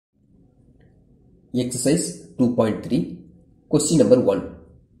Exercise 2.3 Question number 1.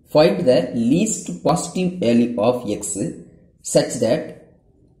 Find the least positive value of x such that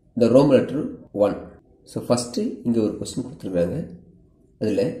the Roman letter 1. So first இங்க ஒரு question கொடுத்திருக்காங்க.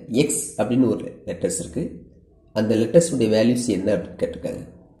 அதுல x அப்படினு ஒரு letters இருக்கு. அந்த letters உடைய values என்ன அப்படி கேட்டிருக்காங்க.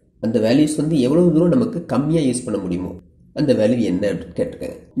 அந்த values வந்து எவ்வளவு தூரம் நமக்கு கம்மியா யூஸ் பண்ண முடியுமோ அந்த வேல்யூ என்ன அப்படி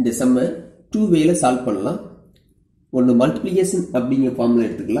கேட்டிருக்காங்க. இந்த சம்ம 2 வேல சால்வ் பண்ணலாம். ஒன்னு மல்டிப்ளிகேஷன் அப்படிங்கிற ஃபார்முலா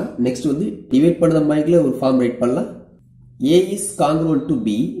எடுத்துக்கலாம். நெக்ஸ்ட் வந்து டிவைட் பண்ணத மாதிரில ஒரு ஃபார்ம் ரைட் பண்ணலாம். a is congruent to b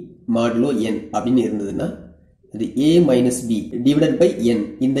modulo n அப்படினு இருந்ததுன்னா அது a minus b divided by n.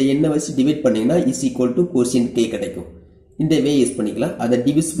 இந்த n வச்சு டிவைட் பண்ணீங்கன்னா is equal to quotient k கிடைக்கும். இந்த வே யூஸ் பண்ணிக்கலாம். அதை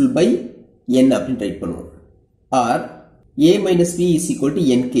divisible by n அப்படினு ரைட் பண்ணுவோம். or a minus b is equal to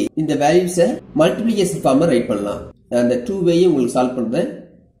nk. இந்த வேல்யூஸை மல்டிப்ளிகேஷன் ஃபார்ம்ல ரைட் பண்ணலாம். அந்த 2 வேயை உங்களுக்கு சால்வ் பண்றேன்.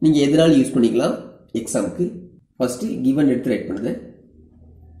 நீங்க எதனால யூஸ் பண்ணிக்கலாம் எக்ஸாம்க்கு. ஃபர்ஸ்ட் given எடுத்து ரைட் பண்ணுதேன்.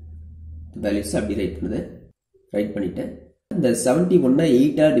 வேல்யூஸ் அப்படி ரைட் பண்ணுதேன். ரைட் பண்ணிட்டேன். இந்த 71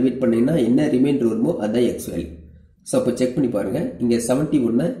 8 ஆல் டிவைட் பண்ணீங்கன்னா என்ன ரிமைண்டர் வருமோ அதான் x வேல்யூ. சோ அப்ப செக் பண்ணி பாருங்க. இங்க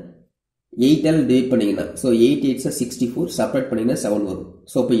 71 8 ஆல் டிவைட் பண்ணீங்கன்னா சோ 8 8s 64 செப்பரேட் பண்ணீங்கன்னா 7 வரும்.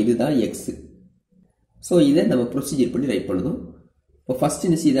 சோ அப்ப இதுதான் x. சோ இத நம்ம ப்ரொசீஜர் பண்ணி ரைட் பண்ணுதோம். இப்போ ஃபர்ஸ்ட்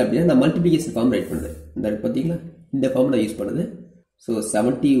என்ன செய்யுது அப்படினா நான் மல்டிப்ளிகேஷன் ஃபார்ம் ரைட் பண்ணுதேன். இந்த பாத்தீங்களா? இந்த ஃபார்ம் நான் use பண்ணுதேன். So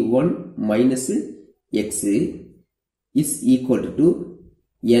 71 minus x is equal to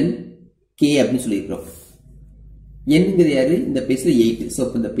n k அப்படினு சொல்லிருக்கோம். n ங்கிறது யாரு? இந்த பிளேஸ்ல 8. சோ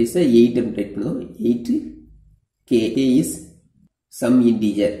அப்ப இந்த பிளேஸ்ல 8 அப்படி ரைட் பண்ணுவோம். 8 k is some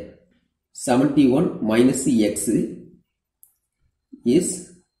integer. 71 minus x is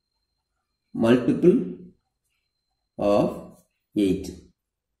multiple of 8.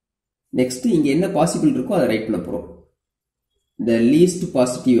 next இங்க என்ன பாசிபிள் இருக்கோ அதை ரைட் பண்ண போறோம். the least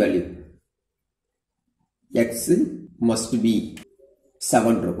positive value x must be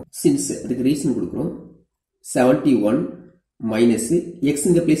 7 இருக்கும். since அதுக்கு ரீசன் கொடுக்கிறோம். 71 minus x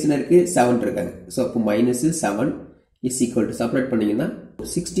இங்க பிளேஸ் என்ன இருக்கு? 7 இருக்காங்க. சோ அப்ப minus 7 is equal to separate பண்ணீங்கன்னா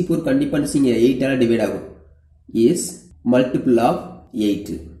 64 கண்டிப்பா நீங்க 8 ஆல டிவைட் ஆகும். is multiple of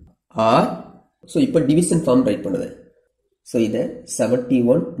 8 or so இப்போ டிவிஷன் ஃபார்ம் ரைட் பண்ணுது. சோ இத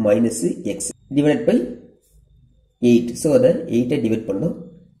 71 minus x divided by 8. So அத 8 டிவைட் பண்ணோம்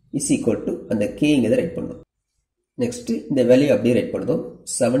is equal to அந்த k இங்க ரைட் பண்ணோம். நெக்ஸ்ட் இந்த வேல்யூ அப்படியே ரைட் பண்ணுதோம்.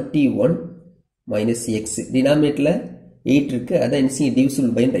 71 minus x டினாமினேட்டர்ல 8 இருக்கு. அத NC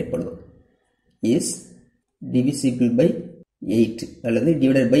divisible by right பண்ணுதோம். is divisible by 8 அல்லது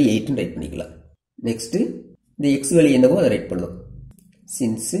divided by 8 ன்னு ரைட் பண்ணிக்கலாம். நெக்ஸ்ட் இந்த x வேல்யூ என்னவோ அதை ரைட் பண்ணுதோம்.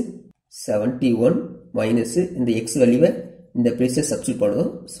 since 71 minus இந்த x வேல்யூவை இந்த பிளேஸ்ல சப்ஸ்டிட்யூட்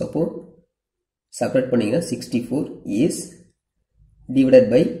பண்ணுதோம். சோ அப்போ செப்பரேட் பண்ணீங்கன்னா 64 is divided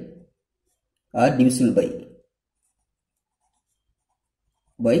by or divisible by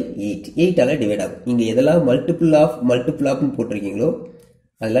 8. 8 ஆல டிவைட் ஆகும். இங்க எதெல்லாம் மல்டிபிள் ஆஃப் னு போட்டிருக்கீங்களோ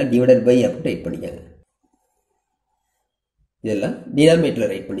அதெல்லாம் டிவைடட் பை அப்படி ரைட் பண்ணிக்கங்க. இதெல்லாம் டினாமினேட்டர்ல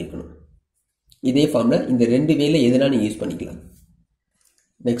ரைட் பண்ணிருக்கணும். இதே ஃபார்ம்ல இந்த ரெண்டு வேல எதனா நீங்க யூஸ் பண்ணிக்கலாம்.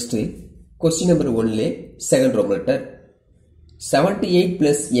 Next question number 1 Leh second Roman letter 78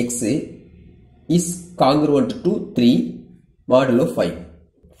 plus x is congruent to 3 modulo 5.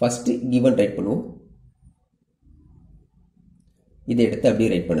 first given right பண்ணுவோம். இதை எடுத்து அப்படியே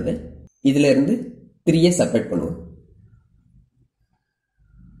ரைட் பண்ணுது. இதுல இருந்து 3 செப்பரேட் பண்ணுவோம்.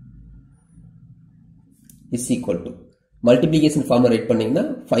 is equal to multiplication form right பண்ணீங்கன்னா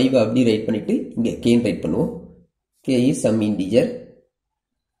 5 அப்படி ரைட் பண்ணிட்டு இங்க k ரைட் பண்ணுவோம். k is some integer.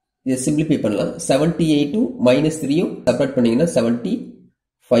 இதை சிம்பிளிஃபை பண்ணலாம். 78 minus 3 செப்பரேட் பண்ணீங்கன்னா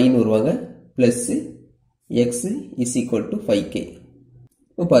 75 வருவாங்க. Plus x is equal to 5k.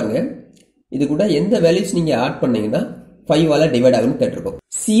 இப்போ பாருங்க இது கூட எந்த வேல்யூஸ் நீங்க ஆட் பண்ணீங்கன்னா 5 ஆல டிவைட் ஆகும்னு கேட்டிருக்கோம்.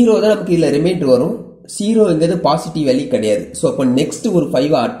 0 தான் நமக்கு இதுல ரிமைண்டர் வரும். 0ங்கிறது பாசிட்டிவ் வேல்யூ கிடையாது. சோ அப்ப நெக்ஸ்ட் ஒரு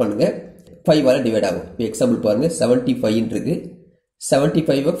 5 ஆட் பண்ணுங்க. 5 ஆல டிவைட் ஆகும். இப்போ எக்ஸாம்பிள் பாருங்க 75 ன்னு இருக்கு.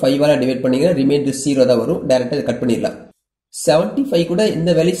 75 5 ஆல டிவைட் பண்ணீங்கன்னா ரிமைண்டர் 0 தான் வரும். டைரக்டா கட் பண்ணிடலாம். 75 கூட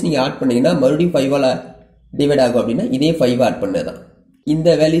இந்த வேல்யூஸ் நீங்க ஆட் பண்ணீங்கன்னா மறுபடியும் 5 ஆல டிவைட் ஆகும் அப்படின்னா இதே 5 ஆட் பண்ணதான். இந்த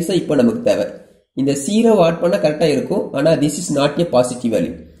வேல்யூஸ் இப்போ நமக்கு தேவை. இந்த 0 ஆட் பண்ணா கரெக்ட்டா இருக்கும். ஆனா this is not a positive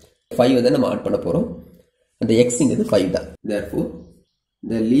value. 5 தான் நம்ம ஆட் பண்ண போறோம். அந்த x ங்கிறது 5 தான். therefore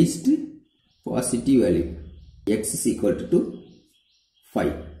the least positive value x is equal to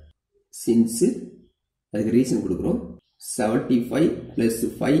 5. since அதுக்கு ரீசன் கொடுக்கிறோம். 75 plus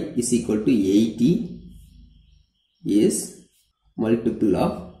 5 is equal to 80 is multiple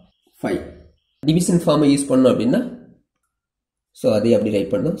of 5. Division ஃபார்மை யூஸ் பண்ணோம் அப்படின்னா சோ அதே அப்படி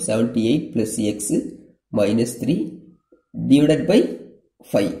ரைட் பண்ணோம். 78 plus x minus 3 divided by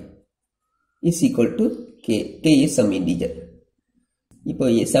 5 is equal to k. K is some integer. இப்போ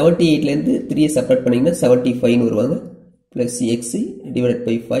 78லேருந்து 3 separate பண்ணிங்கன்னா 75ன்னு வருவாங்க. Plus X divided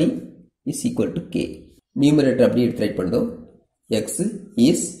by 5 is equal to K. Numerator அப்படியே எடுத்து ரைட் பண்ணுறோம். X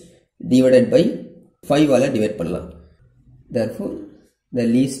is divided by 5ஆல் divide பண்ணலாம். therefore the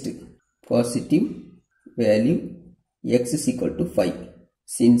least positive value x is equal to 5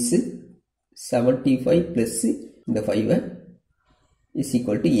 since 75 plus இந்த 5 is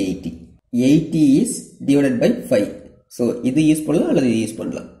equal to 80. 80 is divided by 5. So இது use பண்ணலாம் அல்லது இது use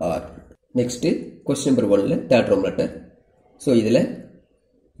பண்ணலாம். R next question number 1ல third Rome letter. So இதில்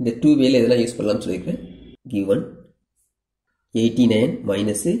இந்த 2 வேல எதெல்லாம் யூஸ் பண்ணலாம்னு சொல்லியிருக்கேன். given 89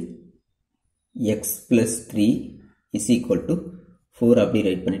 minus x plus 3 is equal to 4 அப்படி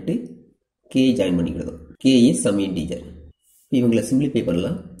ரைட் பண்ணிட்டு k join பண்ணிக்கிடுதோம். k is some integer. இவங்களை சிம்பிளிஃபை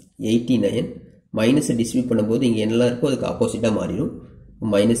பண்ணலாம். 89 மைனஸ் டிஸ்ட்ரிபியூட் பண்ணும்போது இங்கே என்னெல்லாம் இருக்கோ அதுக்கு ஆப்போசிட்டாக மாறிடும்.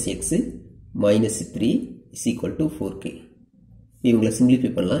 Minus x minus 3 is equal to 4k. இவங்களை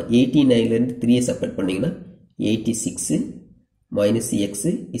சிம்பிளிஃபை பண்ணலாம். 89லேருந்து 3 செப்பரேட் பண்ணிங்கன்னா 86 minus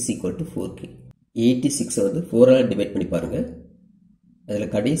x is equal to 4k. 86 வந்து 4ஆல் டிவைட் பண்ணி பாருங்கள்.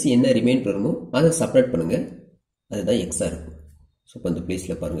 அதில் கடைசி என்ன ரிமைண்ட் வருமோ அதை செப்பரேட் பண்ணுங்கள். அதுதான் எக்ஸாக இருக்கும். ஸோ இப்போ அந்த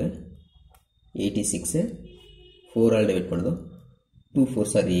பிளேஸில் பாருங்கள். 86 4ஆல் டிவைட் பண்ணுதோம். 2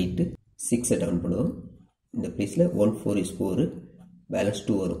 4s are 8 6 down பண்ணுதோம். இந்த பிளேஸில் 1 4 is 4 பேலன்ஸ்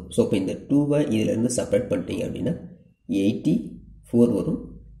 2 வரும். ஸோ இப்போ இந்த 2வை இதிலேருந்து செப்பரேட் பண்ணிட்டீங்க அப்படின்னா 84 வரும்.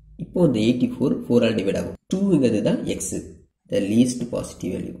 இப்போ இந்த 84 4ஆல் டிவைட் ஆகும். 2ங்கிறது தான் x, the least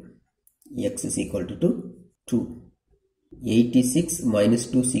positive value. X is equal to 2. 86 minus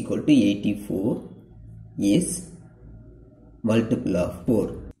 2 is equal to 84 is multiple of 4.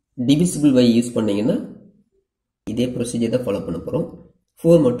 divisible by use பண்ணீங்கன்னா இதே ப்ரொசீஜர் தான் ஃபாலோ பண்ண போகிறோம்.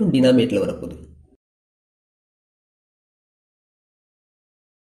 4 மட்டும் டினாமினேட்டரில் வரப்போகுது.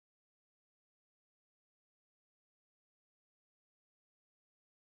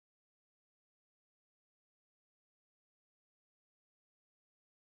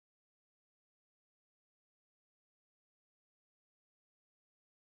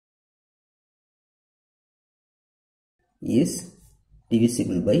 is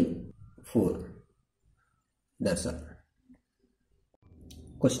divisible by 4. That's all.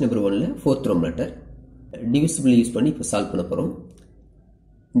 Question number 1ல fourth room letter. divisible use பண்ணி இப்போ சால்வ் பண்ண போகிறோம்.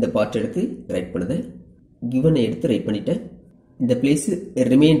 இந்த பார்ட் எடுத்து ரைட் பண்ணுதேன். given எடுத்து ரைட் பண்ணிட்டேன். இந்த பிளேஸ்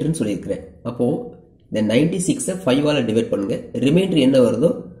ரிமைண்டர்னு சொல்லியிருக்கிறேன். அப்போது இந்த 96 5ஆல் டிவைட் பண்ணுங்கள். ரிமைண்டர் என்ன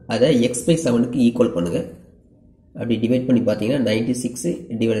வருதோ அதை x/7க்கு ஈக்குவல் பண்ணுங்கள். அப்படி டிவைட் பண்ணி பார்த்தீங்கன்னா 96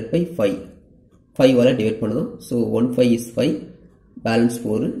 divided by 5 5ஆல் divide பண்ணுதோம். So 1 5 is 5 balance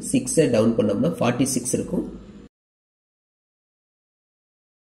 4 6 down பண்ணோம்னா 46 இருக்கும்.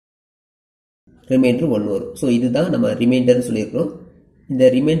 ரிமைண்டர் 1 வரும். ஸோ இதுதான் நம்ம ரிமைண்டர்னு சொல்லியிருக்கிறோம். இந்த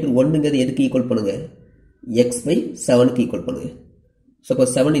ரிமைண்டர் 1ங்கிறது எதுக்கு ஈக்குவல் பண்ணுங்க? x/7க்கு ஈக்குவல் பண்ணுங்க.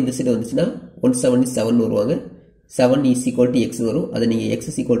 சப்போஸ் 7 இந்த சைடு வந்துச்சுன்னா 1 7 is 7 வருவாங்க. 7 is equal to x வரும். அதை நீங்கள் x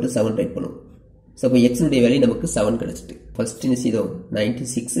is equal to 7 right பண்ணும். ஸோ இப்போ எக்ஸுடைய வேல்யூ நமக்கு 7 கிடச்சிட்டு. ஃபர்ஸ்ட் என்ன செய்தோம்?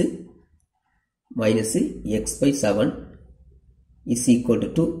 96 minus x/7 is equal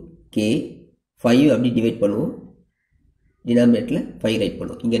to k. 5 அப்படி டிவைட் பண்ணுவோம். டினாமினேட்டரில் 5 ரைட்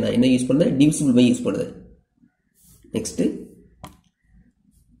பண்ணுவோம். இங்கே நான் என்ன யூஸ் பண்ணேன்? divisible by யூஸ் பண்ணுறேன். Next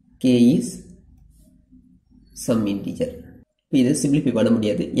k is some integer. இப்போ இதை சிம்பிளிஃபை பண்ண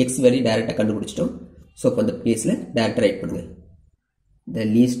முடியாது. x வேல்யூ டைரெக்டாக கண்டுபிடிச்சிட்டோம். ஸோ இப்போ அந்த பிளேஸில் டைரெக்டாக ரைட் பண்ணுங்கள். the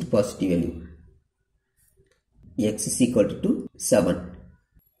least positive value x is equal to 7.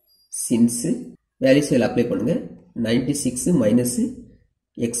 since values வேலை அப்ளை பண்ணுங்க. 96 minus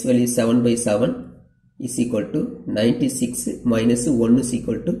X value 7/7 is equal to 96 minus 1 is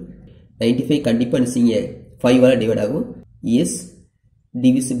equal to 95. கண்டிப்பாக நினைச்சிங்க 5ஆல் டிவைட் ஆகும். is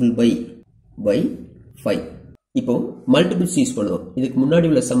divisible by 5. இப்போ மல்டிபிள்ஸ் யூஸ் பண்ணுவோம். இதுக்கு முன்னாடி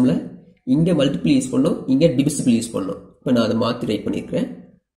உள்ள சம்மில் இங்கே மல்டிபிள் யூஸ் பண்ணோம், இங்கே divisible யூஸ் பண்ணோம். இப்போ நான் அதை மாற்றி ரைட் பண்ணியிருக்கிறேன்.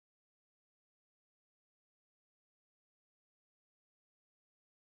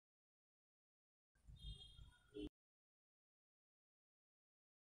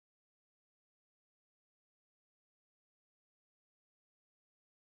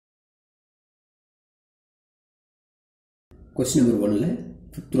 Question number 1ல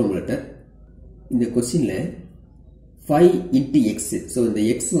fifth Rome letter. இந்த கொஸ்டின்ல 5 into x. ஸோ இந்த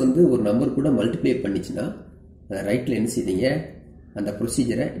x வந்து ஒரு நம்பர் கூட மல்டிப்ளை பண்ணிச்சுன்னா அதை ரைட்டில் என்ன செய்வீங்க? அந்த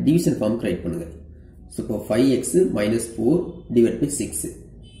ப்ரொசீஜரை டிவிஷன் ஃபார்முக்கு ரைட் பண்ணுங்க. ஸோ இப்போ 5x minus 4 டிவைட் பை 6.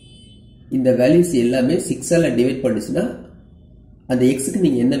 இந்த வேல்யூஸ் எல்லாமே 6ஆல் டிவைட் பண்ணிச்சுன்னா அந்த எக்ஸுக்கு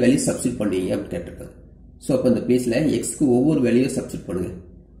நீங்கள் என்ன வேல்யூ சப்ஸ்டியூட் பண்ணுவீங்க அப்படின்னு கேட்டிருக்காங்க. ஸோ அப்போ அந்த பிளேஸில் எக்ஸுக்கு ஒவ்வொரு வேல்யூவும் சப்ஸ்டியூட் பண்ணுங்க.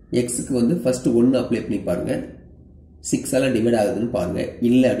 எக்ஸுக்கு வந்து ஃபர்ஸ்ட் 1 அப்ளை பண்ணி பாருங்க. 6ஆல் டிவைட் ஆகுதுன்னு பாருங்க.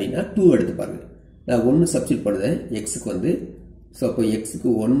 இல்லை அப்படின்னா 2 எடுத்து பாருங்க. நான் 1 சப்ஸ்டியூட் பண்ணுறேன். எக்ஸுக்கு வந்து ஸோ அப்போ எக்ஸுக்கு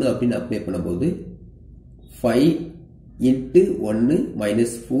 1 அப்படின்னு அப்ளை பண்ணும்போது 5 into 1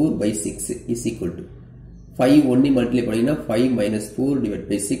 minus 4 by 6 is equal to 5 1 multiply பண்ணீங்கன்னா 5 minus 4 divided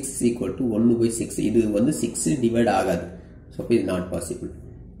by 6 is equal to 1 by 6. இது வந்து 6 டிவைட் ஆகாது. ஸோ அப்போ இது நாட் பாசிபிள்.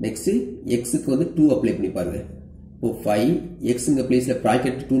 நெக்ஸ்ட் எக்ஸுக்கு வந்து 2 அப்ளை பண்ணி பாருங்க. இப்போ 5 எக்ஸுங்க பிளேஸில்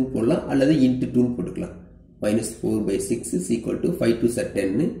ப்ராக்கெட் 2 போடலாம் அல்லது இன்ட்டு 2 போட்டுக்கலாம். minus 4 by 6 is equal to 5 2 are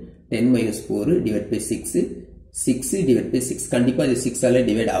 10. 10 minus 4 divided by 6. 6 divided by 6. கண்டிப்பா இது 6 ஆல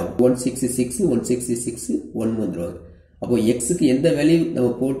டிவைட் ஆகும். 1 6 is 6, 1 6 is 6, 1 வந்துருவாங்க. அப்போ எக்ஸுக்கு எந்த வேல்யூ நம்ம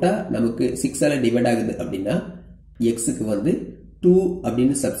போட்டா நமக்கு 6 ஆல டிவைட் ஆகுது அப்படின்னா எக்ஸுக்கு வந்து 2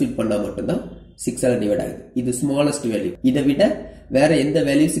 அப்படின்னு சப்ஸ்டிட் பண்ணா மட்டும்தான் 6 ஆல டிவைட் ஆகுது. இது ஸ்மாலஸ்ட் வேல்யூ. இதை விட வேற எந்த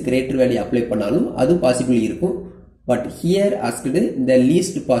வேல்யூஸ் கிரேட்டர் வேல்யூ அப்ளை பண்ணாலும் அதுவும் பாசிபிள் இருக்கும். பட் ஹியர் ஆஸ்க்டு இந்த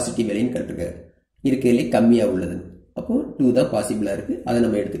லீஸ்ட் பாசிட்டிவ் வேல்யூன்னு கட்டுருக்காரு. இருக்கிறதுலே கம்மியா உள்ளது. அப்போ 2 தான் பாசிபிளா இருக்கு. அதை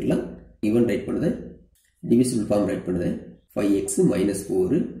நம்ம எடுத்துக்கலாம். ஈவன் ரைட் பண்ணுது, டிவிசிபிள் ஃபார்ம் ரைட் பண்ணுது. 5x minus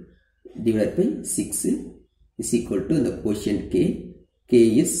 4 divided by 6 is equal to the quotient k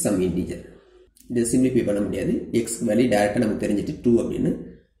is some integer. இதை சிம்பிளிஃபை பண்ண முடியாது. x வேல்யூ டைரக்டா நமக்கு தெரிஞ்சிட்டு 2 அப்படின்னு.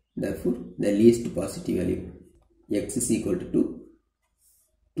 therefore the least positive value x is equal to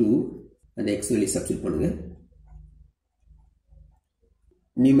 2. அந்த x வேல்யூ சப்ஸ்டிட் பண்ணுங்க.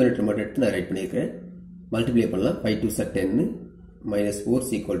 நியூமரேட்டர் மட்டும் எடுத்து நான் ரைட் பண்ணியிருக்கேன். மல்டிப்ளை பண்ணலாம். 5 2 are 10 minus 4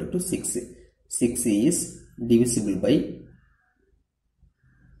 is equal to 6. 6 is divisible by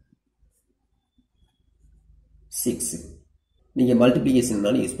 6. நீங்க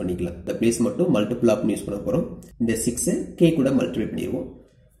மல்டிப்ளிகேஷன்னால யூஸ் பண்ணிக்கலாம். இந்த பிளேஸ் மட்டும் மல்டிபிள் ஆப் யூஸ் பண்ண போறோம். இந்த 6 k கூட மல்டிப்ளை பண்ணிடுவோம்.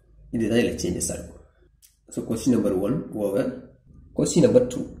 இதுதான் இல்ல சேஞ்சஸ் ஆகும். So question number 1 over. Question number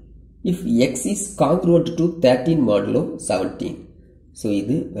 2. If x is congruent to 13 modulo 17. So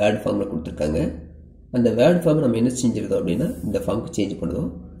இது வேர்ட் ஃபார்ம்ல கொடுத்திருக்காங்க. அந்த வேர்ட் ஃபார்ம் நம்ம என்ன செஞ்சிருந்தோம் அப்படின்னா இந்த ஃபார்முக்கு சேஞ்ச்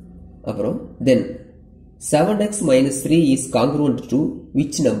பண்ணுவோம். அப்புறம் then 7x minus 3 is congruent to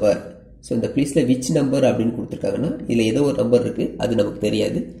which number? So இந்த பிளேஸ்ல which number அப்படின்னு கொடுத்திருக்காங்கன்னா இதுல ஏதோ ஒரு நம்பர் இருக்கு, அது நமக்கு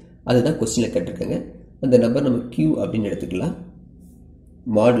தெரியாது. அதுதான் क्वेश्चनல கேட்டிருக்காங்க. அந்த நம்பர் நம்ம q அப்படின்னு எடுத்துக்கலாம்.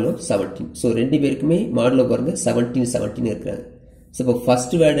 மாடுலோ 17. ஸோ ரெண்டு பேருக்குமே மாடுலோ பாருங்க 17 17 இருக்கிறாங்க. ஸோ இப்போ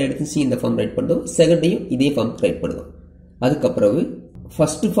ஃபர்ஸ்ட் வேர்டை எடுத்து இந்த ஃபார்ம் ரைட் பண்ணுறோம், செகண்டையும் இதே ஃபார்முக்கு ரைட் பண்ணுறோம். அதுக்கப்புறம்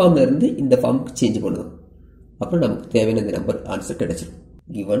ஃபர்ஸ்ட் ஃபார்ம்ல இருந்து இந்த ஃபார்முக்கு சேஞ்ச் பண்ணுவோம். அப்புறம் நமக்கு தேவையான இந்த நம்பர் ஆன்சர் கிடைச்சிடும்.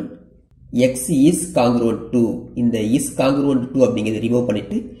 given x is congruent to, இந்த is congruent to அப்படிங்கிறத ரிமூவ்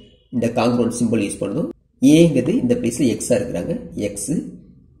பண்ணிட்டு இந்த congruent சிம்பிள் யூஸ் பண்ணுவோம். ஏங்கிறது இந்த பிளேஸ்ல எக்ஸா இருக்கிறாங்க. x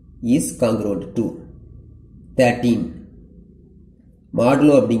is congruent to 13.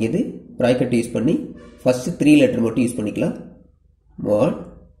 Modulo அப்படிங்கிறது பிராக்கெட் யூஸ் பண்ணி ஃபர்ஸ்ட் 3 லெட்டர் மட்டும் யூஸ் பண்ணிக்கலாம். mod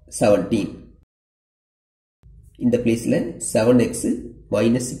 17. இந்த பிளேஸ்ல 7x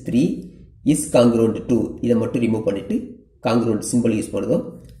minus 3 is congruent to இதை மட்டும் ரிமூவ் பண்ணிட்டு congruent சிம்பிள் யூஸ் பண்ணுவோம்.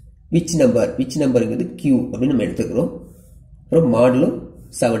 which நம்பர்ங்கிறது q அப்படின்னு நம்ம எடுத்துக்கிறோம். அப்புறம் மாடுலோ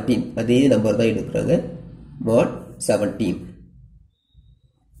 17 அதே நம்பர் தான் எடுக்கிறாங்க. mod 17.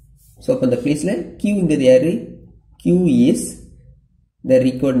 ஸோ அப்போ இந்த பிளேஸ்ல qங்கிறது யாரு? q is the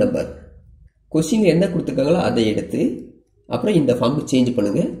required number. கொஸ்டின்ல என்ன கொடுத்துருக்காங்களோ அதை எடுத்து அப்புறம் இந்த ஃபார்முக்கு சேஞ்ச்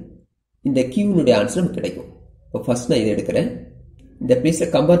பண்ணுங்க. இந்த q-னுடைய ஆன்சர் நமக்கு கிடைக்கும். இப்போ ஃபர்ஸ்ட் நான் இதை எடுக்கிறேன். இந்த பிளேஸ்ல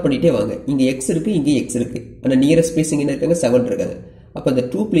கம்பேர் பண்ணிட்டே வாங்க. இங்க x இருக்கு, இங்க x இருக்கு. ஆனா நியரஸ்ட் பிளேஸ் இங்க இருக்காங்க 7 இருக்காங்க. அப்ப இந்த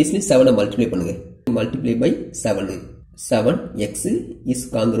 2 பிளேஸ்லயும் 7 மல்டிப்ளை பண்ணுங்க. Multiply by 7. 7x is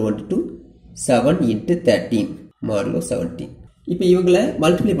congruent to 7 into 13 modulo 17. இப்போ இவங்களை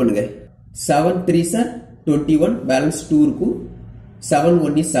மல்டிப்ளை பண்ணுங்க. 7 3s are 21, பேலன்ஸ் 2 இருக்கும். 7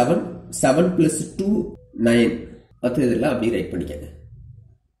 1 is 7, 7 plus 2 9. மற்ற இதெல்லாம் அப்படியே ரைட் பண்ணிக்கங்க.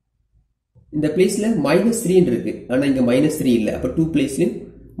 இந்த பிளேஸ்ல -3 இருக்கு, ஆனா இங்க -3 இல்ல. அப்ப 2 பிளேஸ்லயும்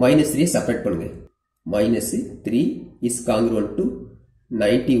 -3 செப்பரேட் பண்ணுங்க. -3 is congruent to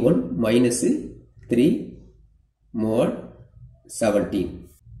 91 minus 3 mod 17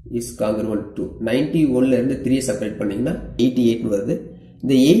 is congruent to 91ல இருந்து 3 செப்பரேட் பண்ணீங்கன்னா 88 வருது.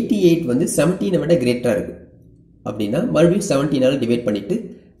 இந்த 88 வந்து 17 விட கிரேட்டரா இருக்கு அப்படின்னா மறுபடியும் 17 ஆல டிவைட் பண்ணிட்டு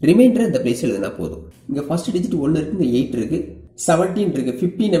ரிமைண்டர் இந்த பிளேஸ் எழுதுனா போதும். இங்க ஃபர்ஸ்ட் டிஜிட் 1 இருக்கு, இங்க 8 இருக்கு, 17 இருக்கு,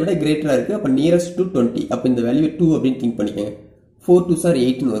 15 விட கிரேட்டரா இருக்கு. அப்ப நியரஸ்ட் டு 20. அப்ப இந்த வேல்யூ 2 அப்படின்னு திங்க் பண்ணிக்கங்க. 4 2s are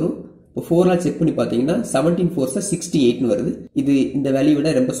 8 னு வரும். இப்போ 4 ஆல் செக் பண்ணி பாத்தீங்கன்னா 17 4s are 68 னு வருது. இது இந்த வேல்யூ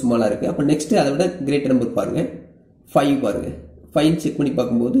விட ரொம்ப ஸ்மாலா இருக்கு. அப்ப நெக்ஸ்ட் அதை விட கிரேட்டர் நம்பர் பாருங்க, 5 பாருங்க. 5 செக் பண்ணி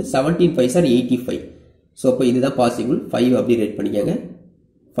பார்க்கும்போது 17 5s are 85. சோ அப்ப இதுதான் பாசிபிள். 5 அப்படி ரேட் பண்ணிக்கங்க.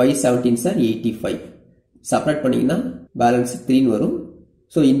 5 17s are 85. செப்பரேட் பண்ணீங்கன்னா பேலன்ஸ் 3 னு வரும்.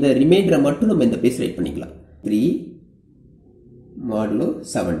 சோ இந்த ரிமைண்டரை மட்டும் நம்ம இந்த பிளேஸ் ரைட் பண்ணிக்கலாம். 3 மாடுலோ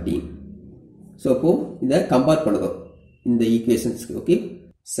 17. சோ அப்போ இத கம்பேர் பண்ணுவோம் இந்த ஈக்குவேஷன்ஸ்க்கு. Okay,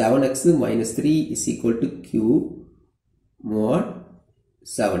 7x minus 3 is equal to q mod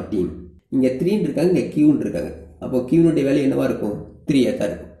 17. இங்க 3 இருக்காங்க, இங்க q இருக்காங்க. அப்போ Q னுடைய வேல்யூ என்னவா இருக்கும்? 3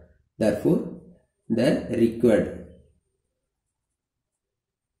 தான் இருக்கும். Therefore, the required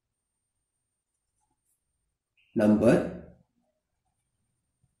number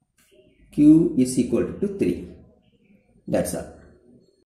Q is equal to 3. That's all.